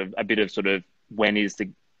was sort of a bit of sort of when is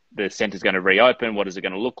the centres going to reopen? What is it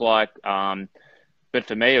going to look like? But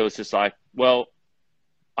for me, it was just like, well,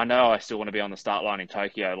 I know I still want to be on the start line in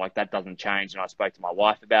Tokyo. Like, that doesn't change. And I spoke to my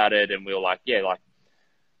wife about it, and we were like, yeah, like,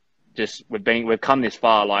 just we've come this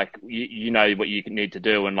far. Like, you know what you need to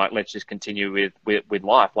do, and like, let's just continue with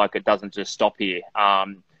life. Like, it doesn't just stop here.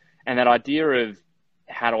 And that idea of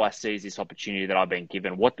how do I seize this opportunity that I've been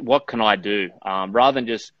given? What can I do? Rather than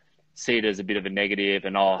just see it as a bit of a negative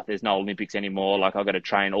and, oh, there's no Olympics anymore. Like, I've got to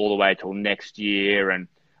train all the way till next year. And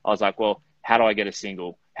I was like, well, how do I get a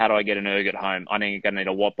single? How do I get an erg at home? I'm going to need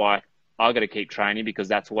a watt bike. I've got to keep training because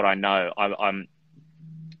that's what I know.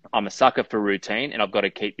 I'm a sucker for routine, and I've got to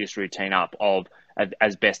keep this routine up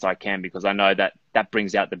as best I can, because I know that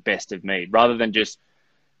brings out the best of me, rather than just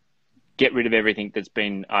get rid of everything that's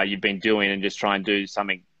been you've been doing and just try and do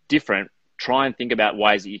something different. Try and think about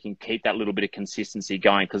ways that you can keep that little bit of consistency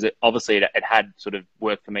going, because it had sort of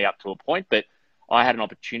worked for me up to a point, but I had an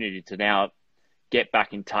opportunity to now get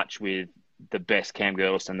back in touch with the best Cam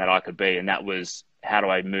Girdlestone that I could be, and that was, how do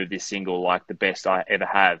I move this single like the best I ever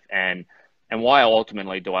have, and why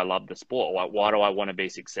ultimately do I love the sport? Like, why do I want to be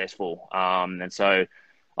successful? And so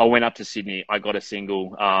I went up to Sydney. I got a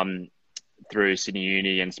single through Sydney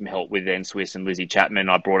Uni and some help with Ann Swiss and Lizzie Chapman.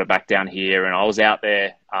 I brought it back down here, and I was out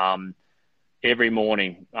there every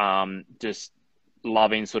morning, just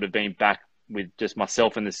loving sort of being back with just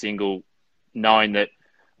myself and the single, knowing that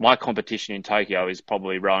my competition in Tokyo is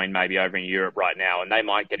probably rowing maybe over in Europe right now, and they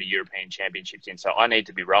might get a European Championships in. So I need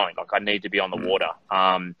to be rowing. Like, I need to be on the water.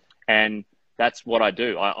 And that's what I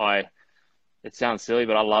do. It sounds silly,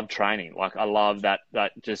 but I love training. Like, I love that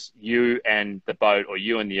just you and the boat, or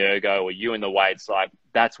you and the ergo, or you and the weights. Like,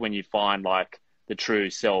 that's when you find like the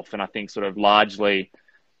true self. And I think sort of largely,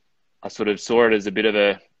 I sort of saw it as a bit of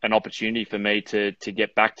an opportunity for me to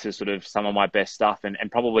get back to sort of some of my best stuff, and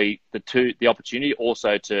probably the opportunity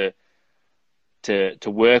also to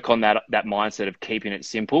work on that mindset of keeping it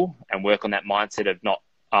simple, and work on that mindset of not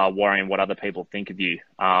worrying what other people think of you.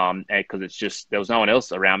 Because it's just, there was no one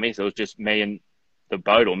else around me. So it was just me and the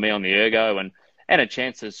boat, or me on the ergo, and a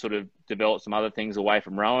chance to sort of develop some other things away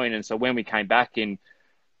from rowing. And so when we came back in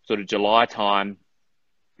sort of July time,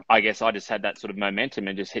 I guess I just had that sort of momentum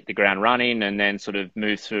and just hit the ground running, and then sort of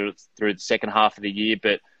moved through the second half of the year.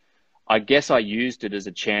 But I guess I used it as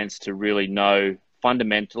a chance to really know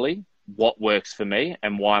fundamentally what works for me,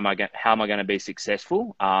 and how am I going to be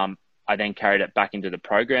successful. I then carried it back into the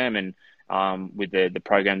program, and with the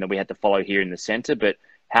program that we had to follow here in the centre. But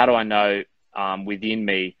how do I know within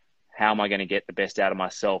me, how am I going to get the best out of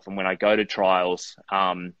myself? And when I go to trials,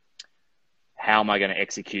 how am I going to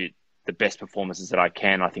execute the best performances that I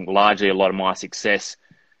can? I think largely a lot of my success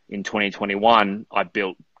in 2021, I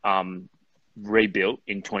rebuilt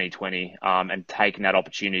in 2020, and taken that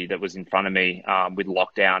opportunity that was in front of me with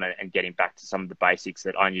lockdown, and getting back to some of the basics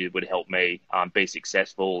that I knew would help me be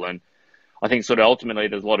successful. And I think sort of ultimately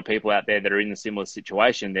there's a lot of people out there that are in a similar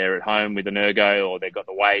situation. They're at home with an ergo, or they've got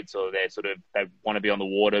the weights, or they want to be on the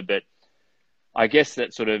water. But I guess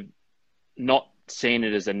that sort of not seeing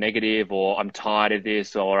it as a negative, or I'm tired of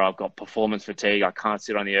this, or I've got performance fatigue, I can't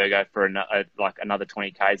sit on the ergo for another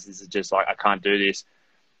 20 Ks. This is just like, I can't do this.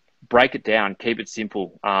 Break it down, keep it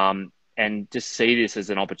simple, and just see this as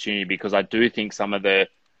an opportunity, because I do think some of the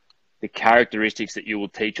characteristics that you will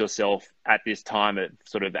teach yourself at this time of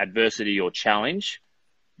sort of adversity or challenge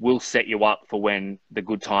will set you up for when the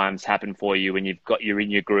good times happen for you, and you're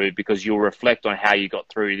in your groove, because you'll reflect on how you got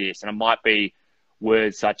through this. And it might be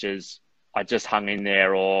words such as, I just hung in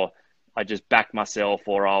there, or I just backed myself,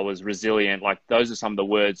 or I was resilient. Like, those are some of the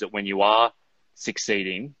words that when you are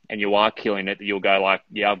succeeding and you are killing it, that you'll go like,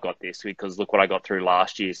 yeah, I've got this, because look what I got through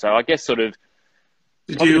last year. So I guess sort of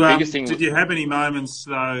did you have any moments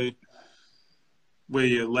though where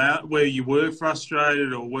you were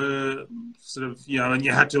frustrated, or were sort of, and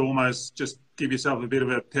you had to almost just give yourself a bit of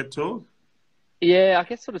a pep talk? Yeah, I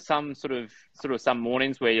guess some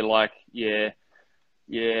mornings where you're like, yeah,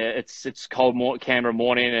 it's cold Canberra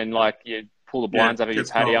morning, and like you pull the blinds up at your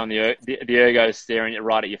patio, cold, and the ergo's staring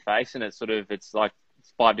right at your face, and it's like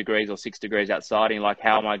 5 degrees or 6 degrees outside, and you're like,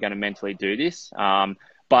 how am I going to mentally do this?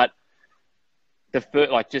 But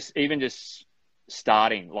just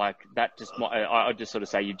starting like that, I just sort of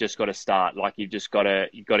say, you've just got to start. Like, you've got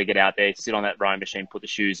to get out there, sit on that rowing machine, put the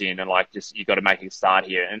shoes in, and you've got to make a start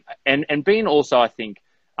here. And being also, I think,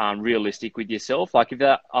 realistic with yourself. Like, if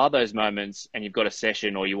there are those moments and you've got a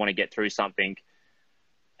session, or you want to get through something,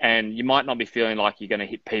 and you might not be feeling like you're going to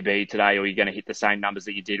hit PB today, or you're going to hit the same numbers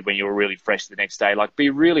that you did when you were really fresh the next day, like, be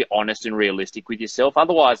really honest and realistic with yourself.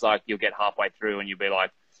 Otherwise, like, you'll get halfway through and you'll be like,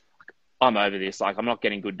 I'm over this. Like, I'm not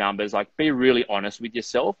getting good numbers. Like, be really honest with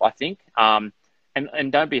yourself, I think. And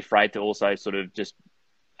don't be afraid to also sort of just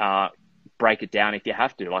break it down if you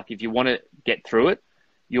have to. Like, if you want to get through it,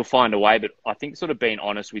 you'll find a way. But I think sort of being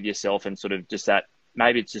honest with yourself, and sort of just that,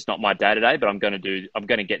 maybe it's just not my day today, but I'm going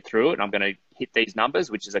to get through it, and I'm going to hit these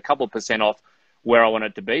numbers, which is a couple of % off where I want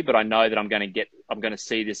it to be, but I know that I'm going to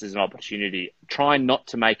see this as an opportunity. Try not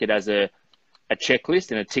to make it as a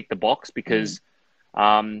checklist and a tick the box, because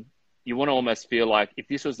you want to almost feel like if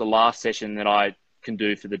this was the last session that I can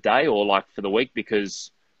do for the day or like for the week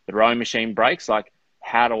because the rowing machine breaks, like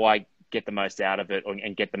how do I get the most out of it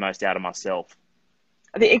and get the most out of myself?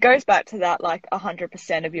 I think it goes back to that, like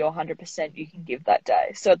 100% of your 100% you can give that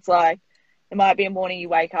day. So it's like, it might be a morning you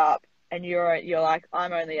wake up and you're like,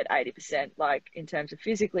 I'm only at 80%, like in terms of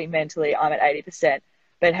physically, mentally, I'm at 80%.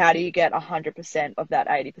 But how do you get 100% of that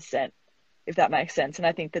 80%, if that makes sense? And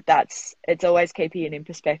I think it's always keeping it in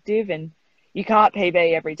perspective. And you can't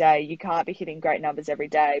PB every day. You can't be hitting great numbers every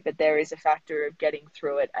day, but there is a factor of getting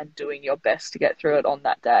through it and doing your best to get through it on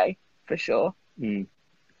that day, for sure. Mm.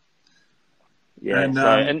 Yeah.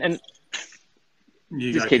 And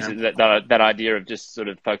just keeps it that idea of just sort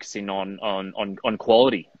of focusing on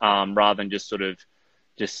quality, rather than just sort of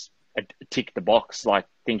just tick the box, like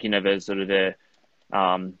thinking of it as sort of the,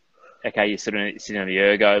 okay, you're sitting on the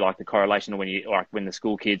ergo, like the correlation of when the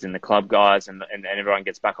school kids and the club guys and everyone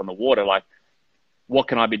gets back on the water, like what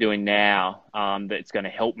can I be doing now that's going to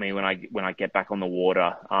help me when I get back on the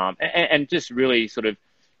water, and just really sort of,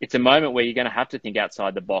 it's a moment where you're going to have to think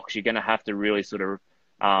outside the box. You're going to have to really sort of,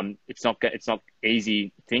 it's not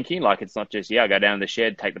easy thinking. Like it's not just, I go down to the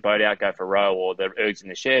shed, take the boat out, go for a row, or the ergs in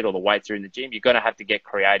the shed, or the weights are in the gym. You're going to have to get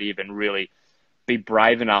creative and really be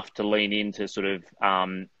brave enough to lean into sort of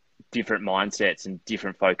different mindsets and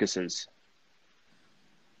different focuses.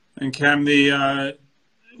 And Cam,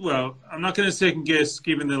 well, I'm not going to second guess,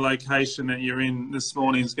 given the location that you're in this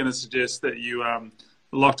morning, is going to suggest that you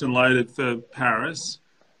locked and loaded for Paris.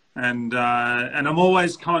 And I'm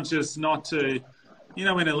always conscious not to,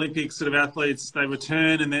 when Olympic sort of athletes, they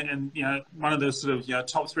return and one of the sort of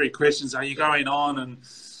top three questions, are you going on? And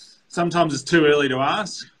sometimes it's too early to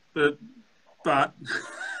ask, but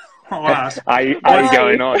I'll ask. Are you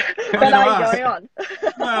going on? But are you going on?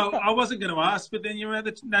 Well, I wasn't going to ask, but then you were at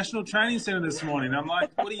the National Training Centre this morning. I'm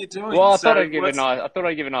like, what are you doing? Well, I thought I'd give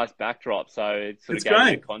a nice backdrop, so it sort of gave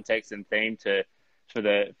me context and theme for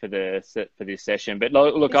this session. But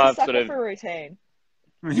look, I've sort of for a routine.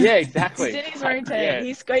 Yeah, exactly. He's in his routine. Yeah.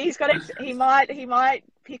 He's got it. He might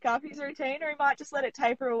pick up his routine, or he might just let it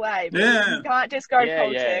taper away. But you can't just go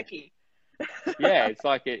cold turkey. Yeah, it's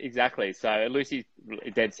like exactly. So Lucy's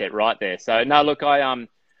dead set right there. So no, look, I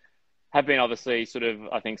have been obviously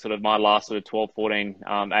I think my last sort of 12, 14,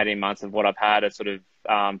 18 months of what I've had as sort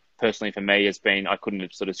of personally for me has been, I couldn't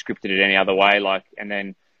have sort of scripted it any other way. Like, and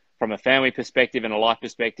then from a family perspective and a life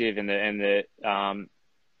perspective and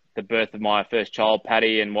the birth of my first child,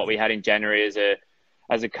 Patty, and what we had in January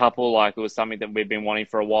as a couple, like it was something that we've been wanting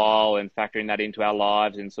for a while, and factoring that into our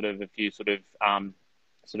lives and sort of a few sort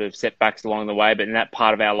of setbacks along the way. But in that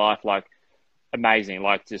part of our life, like amazing,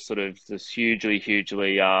 like just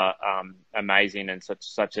hugely amazing, and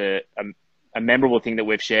such a memorable thing that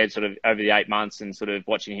we've shared sort of over the 8 months, and sort of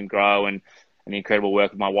watching him grow and the incredible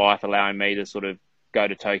work of my wife allowing me to sort of go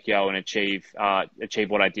to Tokyo and achieve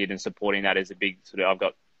what I did, and supporting that is a big sort of, I've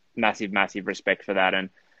got massive respect for that. And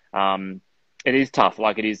it is tough.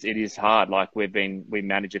 Like it is hard. Like we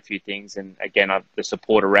manage a few things, and again, the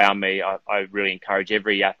support around me, I really encourage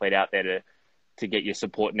every athlete out there to get your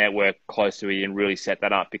support network close to you and really set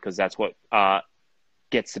that up, because that's what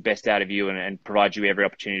gets the best out of you and provides you every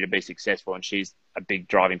opportunity to be successful. And she's a big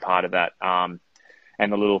driving part of that.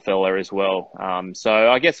 And the little fella as well.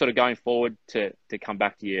 So I guess sort of going forward to come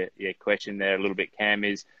back to your question there a little bit, Cam,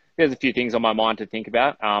 is there's a few things on my mind to think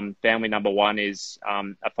about. Family number one is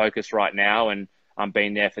a focus right now, and I'm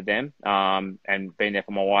being there for them, and being there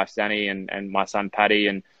for my wife, Danny, and my son, Paddy,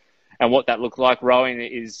 and what that looks like. Rowing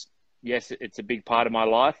is, yes, it's a big part of my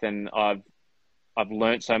life, and I've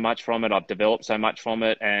learned so much from it. I've developed so much from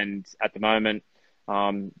it. And at the moment,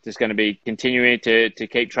 just going to be continuing to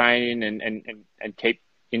keep training and keep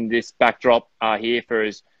in this backdrop here for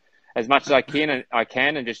as much as I can,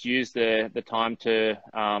 and just use the time to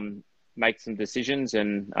make some decisions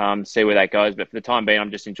and see where that goes. But for the time being,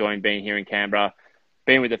 I'm just enjoying being here in Canberra,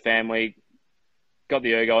 being with the family. Got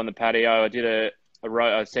the ergo on the patio. I did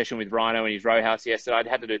a session with Rhino in his row house yesterday. I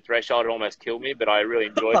had to do threshold. It almost killed me, but I really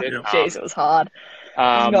enjoyed it. Jeez, it was hard.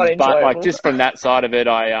 Not but enjoyable. like just from that side of it,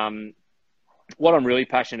 what I'm really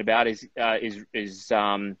passionate about is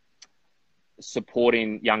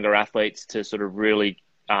supporting younger athletes to sort of really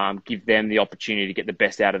give them the opportunity to get the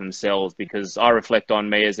best out of themselves. Because I reflect on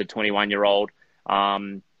me as a 21-year-old.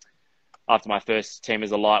 After my first team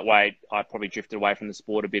as a lightweight, I probably drifted away from the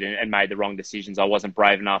sport a bit and made the wrong decisions. I wasn't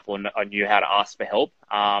brave enough, or I knew how to ask for help.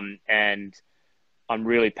 And I'm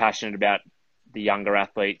really passionate about the younger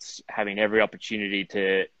athletes having every opportunity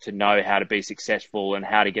to know how to be successful and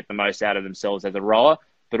how to get the most out of themselves as a rower,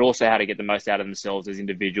 but also how to get the most out of themselves as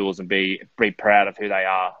individuals and be proud of who they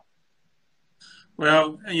are.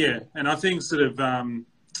 Well, yeah, and I think sort of,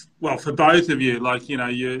 well, for both of you, like, you know,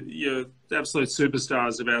 you're absolute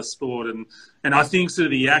superstars of our sport, and I think sort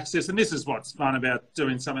of the access, and this is what's fun about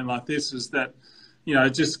doing something like this, is that, you know,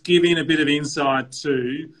 just giving a bit of insight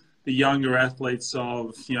to the younger athletes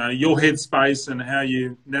of, you know, your headspace and how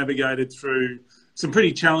you navigated through some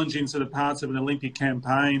pretty challenging sort of parts of an Olympic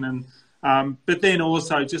campaign, and but then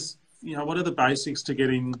also just, you know, what are the basics to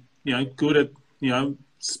getting, you know, good at, you know,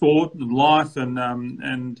 sport and life,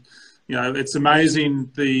 and you know, it's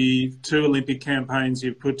amazing the 2 Olympic campaigns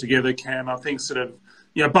you've put together, Cam. I think sort of,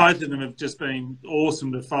 you know, both of them have just been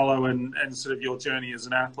awesome to follow, and sort of your journey as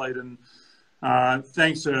an athlete. And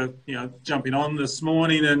thanks for, you know, jumping on this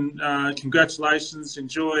morning, and congratulations.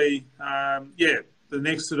 Enjoy, the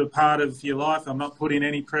next sort of part of your life. I'm not putting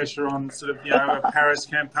any pressure on sort of, you know, a Paris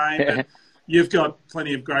campaign, but you've got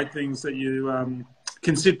plenty of great things that you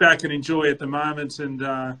can sit back and enjoy at the moment,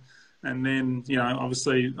 and then, you know,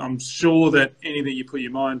 obviously I'm sure that anything you put your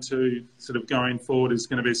mind to sort of going forward is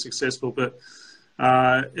going to be successful. But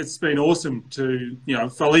it's been awesome to, you know,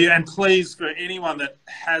 follow you. And please, for anyone that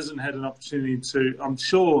hasn't had an opportunity to, I'm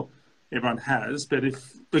sure everyone has, but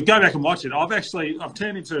go back and watch it. I've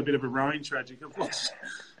turned into a bit of a rowing tragic.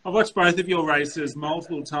 I've watched both of your races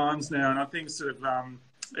multiple times now, and I think sort of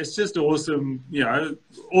it's just awesome, you know,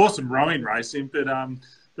 awesome rowing racing, but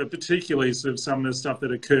particularly sort of some of the stuff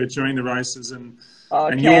that occurred during the races, and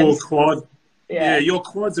your quad, your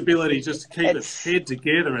quad's ability just to keep its head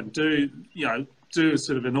together and do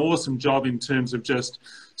sort of an awesome job in terms of just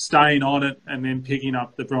staying on it and then picking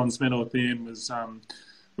up the bronze medal at the end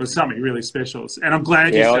was something really special. And I'm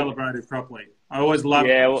glad you celebrated properly. I always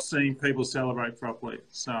love seeing people celebrate properly.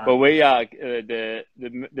 So, but we the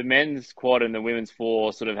men's quad and the women's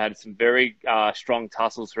 4 sort of had some very strong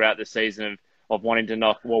tussles throughout the season of wanting to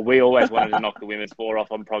knock. Well, we always wanted to knock the women's 4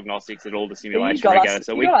 off on prognostics at all the simulation regatta.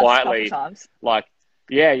 So we quietly, like,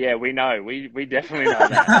 we know, we definitely know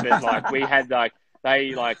that. But like, we had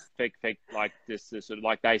they sort of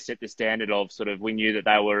like they set the standard of sort of, we knew that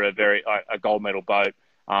they were a gold medal boat.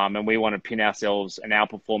 And we want to pin ourselves and our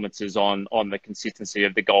performances on the consistency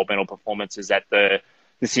of the gold medal performances at the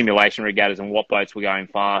simulation regattas and what boats were going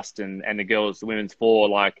fast. And the women's 4,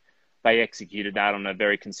 like, they executed that on a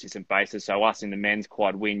very consistent basis. So us in the men's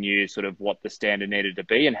quad, we knew sort of what the standard needed to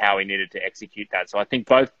be and how we needed to execute that. So I think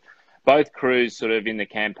both crews sort of in the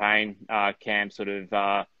campaign, Cam, sort of,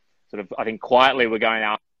 I think quietly we're going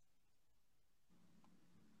out.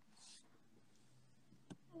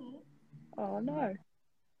 Oh, no.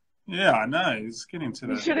 Yeah, I know. He's getting to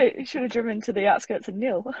that. You should have driven to the outskirts of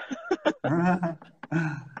Nil.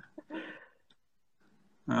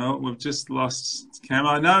 Oh, we've just lost Cam.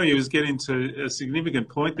 I know he was getting to a significant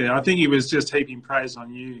point there. I think he was just heaping praise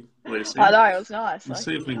on you, Lucy. I know, it was nice. We'll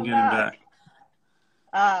see if we can get him back.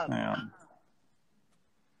 Hang on.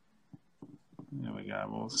 There we go.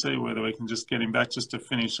 We'll see whether we can just get him back just to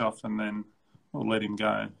finish off, and then we'll let him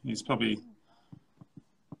go. He's probably...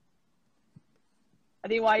 I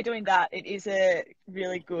think while you're doing that, it is a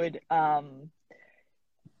really good,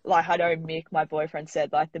 like, I know Mick, my boyfriend,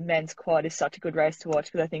 said, like, the men's quad is such a good race to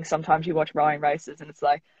watch, because I think sometimes you watch rowing races and it's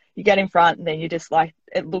like, you get in front and then you just, like,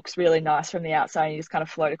 it looks really nice from the outside and you just kind of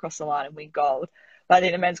float across the line and win gold. But I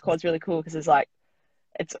think the men's quad's really cool because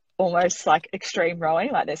it's almost like extreme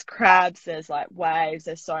rowing. Like, there's crabs, there's like waves,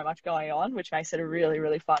 there's so much going on, which makes it a really,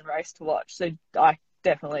 really fun race to watch. So I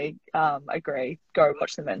definitely agree. Go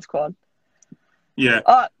watch the men's quad. Yeah.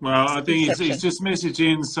 Well, I think he's just messaged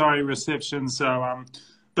in, sorry, reception. So,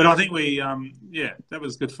 but I think that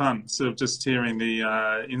was good fun. Sort of just hearing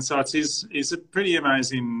the insights. He's a pretty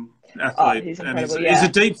amazing athlete. He's incredible, and he's a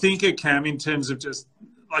deep thinker, Cam, in terms of just,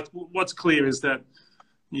 like, what's clear is that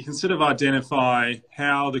you can sort of identify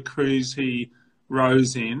how the crews he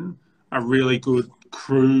rows in are really good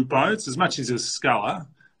crew boats, as much as he's a sculler.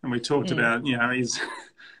 And we talked about, he's...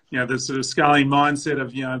 the sort of sculling mindset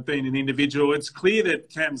of, being an individual. It's clear that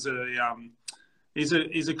Cam's he's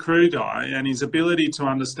a crew guy, and his ability to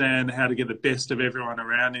understand how to get the best of everyone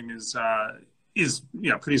around him is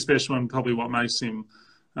pretty special, and probably what makes him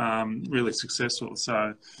really successful.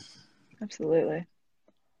 So, absolutely.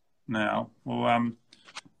 Now, well,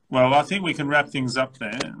 I think we can wrap things up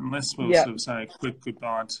there, unless we'll sort of say a quick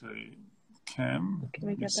goodbye to Cam. Can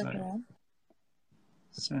we get that on?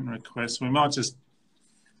 Send request. We might just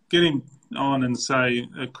get him on and say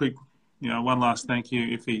a quick, one last thank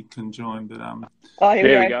you if he can join. But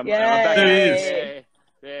here we go. Yeah. There he is.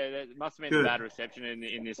 There It must have been Good. a bad reception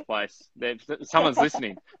in this place. Someone's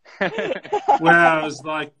listening. Wow, it's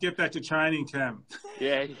like, get back to training, Cam.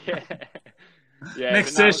 Yeah.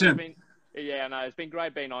 Next session. It's been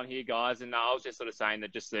great being on here, guys. And I was just sort of saying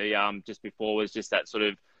that just before was just that sort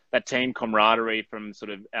of that team camaraderie from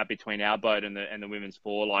sort of between our boat and the women's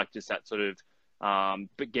four, like just that sort of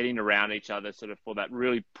but getting around each other sort of for that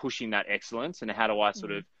really pushing that excellence. And how do I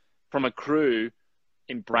sort of from a crew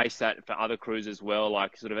embrace that for other crews as well?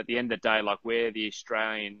 Like sort of at the end of the day, like we're the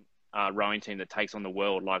Australian rowing team that takes on the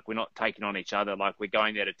world. Like we're not taking on each other. Like we're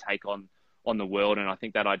going there to take on the world. And I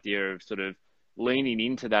think that idea of sort of leaning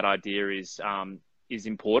into that idea is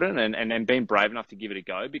important and being brave enough to give it a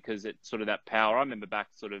go, because it's sort of that power. I remember back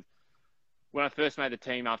sort of when I first made the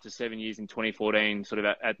team after 7 years in 2014, sort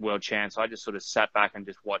of at World Champs, I just sort of sat back and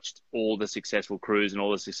just watched all the successful crews and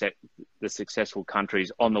all the successful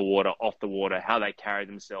countries on the water, off the water, how they carried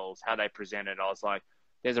themselves, how they presented. I was like,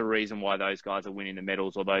 there's a reason why those guys are winning the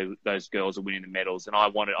medals, or those girls are winning the medals. And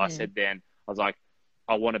I said then, I was like,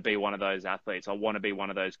 I want to be one of those athletes. I want to be one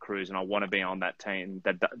of those crews, and I want to be on that team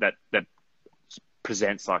that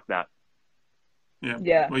presents like that.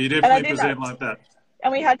 Yeah. Well, you definitely present like that.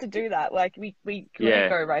 And we had to do that. Like we couldn't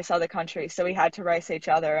go race other countries, so we had to race each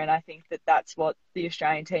other. And I think that's what the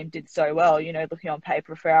Australian team did so well. You know, looking on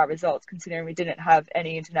paper for our results, considering we didn't have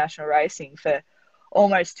any international racing for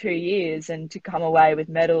almost 2 years, and to come away with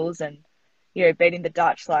medals and, you know, beating the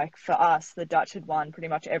Dutch. Like for us, the Dutch had won pretty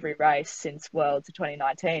much every race since Worlds of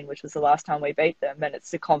 2019, which was the last time we beat them. And it's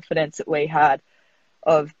the confidence that we had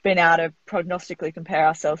of being able to prognostically compare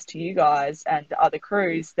ourselves to you guys and the other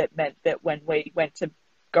crews, that meant that when we went to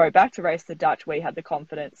go back to race the Dutch, we had the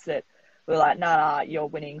confidence that we're like, nah, your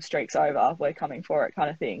winning streak's over, we're coming for it, kind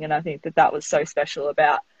of thing. And I think that was so special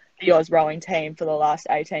about the Oz rowing team for the last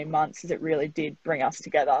 18 months, is it really did bring us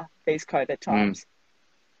together these COVID times.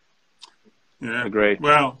 Yeah, agreed.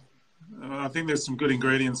 Well, I think there's some good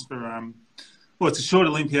ingredients for it's a short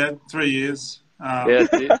Olympiad, 3 years.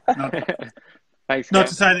 Thanks, not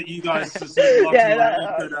to say that you guys sort of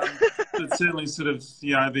but certainly sort of,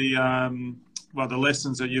 you know, the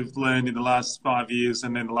lessons that you've learned in the last 5 years,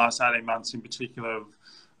 and then the last 18 months in particular.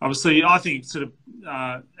 Obviously, I think sort of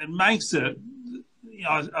it makes it, you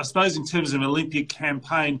know, I suppose in terms of an Olympic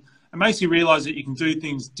campaign, it makes you realise that you can do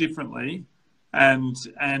things differently, and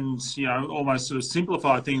you know, almost sort of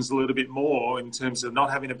simplify things a little bit more in terms of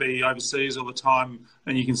not having to be overseas all the time,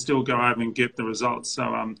 and you can still go over and get the results.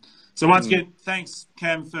 So once again, thanks,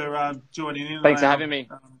 Cam, for joining in. Thanks for having me.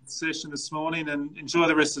 Session this morning, and enjoy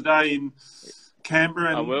the rest of the day in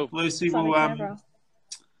Canberra. And I will. Lucy will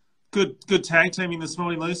good tag teaming this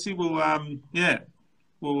morning, Lucy. We'll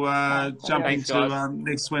jump into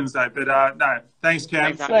next Wednesday. But no, thanks,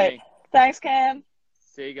 Cam. Thanks, Cam.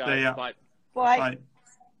 See you guys. See ya. Bye. Bye.